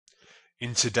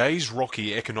In today's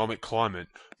rocky economic climate,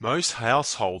 most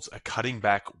households are cutting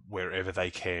back wherever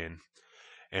they can.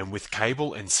 And with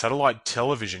cable and satellite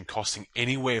television costing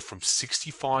anywhere from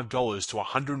 $65 to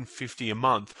 $150 a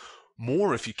month,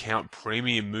 more if you count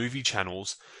premium movie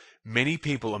channels, many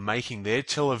people are making their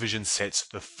television sets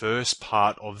the first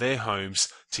part of their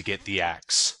homes to get the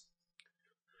axe.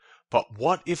 But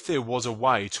what if there was a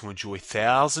way to enjoy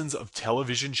thousands of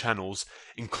television channels,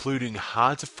 including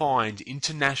hard-to-find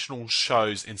international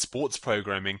shows and sports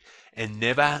programming, and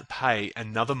never pay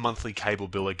another monthly cable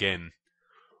bill again?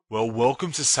 Well,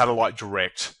 welcome to Satellite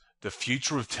Direct, the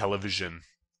future of television.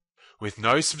 With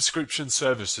no subscription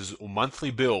services or monthly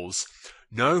bills,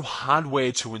 no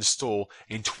hardware to install,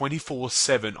 and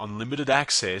 24/7 unlimited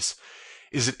access,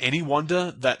 is it any wonder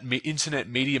that Internet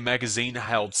Media Magazine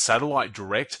hailed Satellite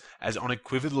Direct as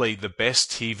unequivocally the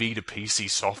best TV to PC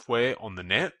software on the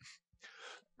net?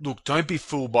 Look, don't be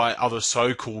fooled by other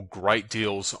so-called great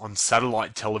deals on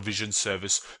satellite television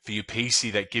service for your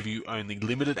PC that give you only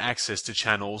limited access to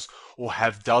channels or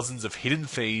have dozens of hidden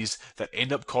fees that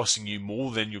end up costing you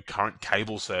more than your current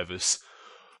cable service.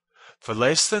 For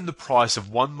less than the price of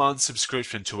 1 month's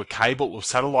subscription to a cable or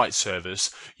satellite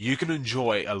service, you can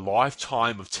enjoy a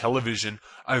lifetime of television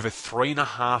over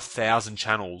 3,500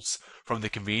 channels from the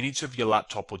convenience of your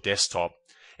laptop or desktop.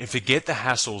 And forget the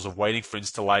hassles of waiting for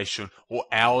installation or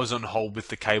hours on hold with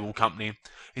the cable company.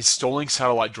 Installing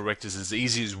Satellite Direct is as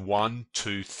easy as 1,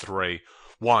 2, 3.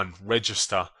 1.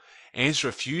 Register. Answer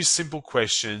a few simple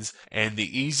questions and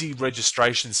the easy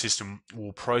registration system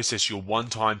will process your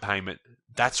one-time payment.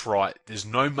 That's right, there's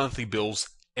no monthly bills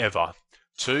ever.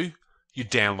 2. You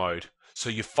download. So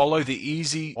you follow the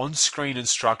easy on-screen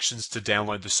instructions to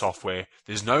download the software.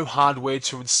 There's no hardware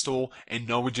to install and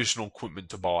no additional equipment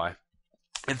to buy.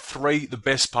 And 3, the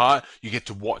best part, you get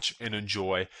to watch and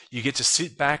enjoy. You get to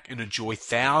sit back and enjoy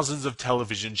thousands of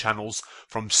television channels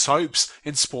from soaps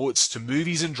and sports to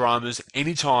movies and dramas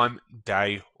anytime,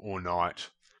 day or night.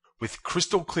 With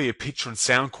crystal clear picture and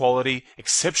sound quality,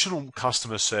 exceptional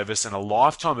customer service, and a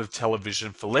lifetime of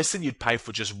television for less than you'd pay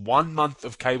for just 1 month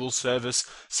of cable service,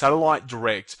 Satellite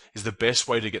Direct is the best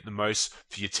way to get the most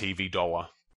for your TV dollar.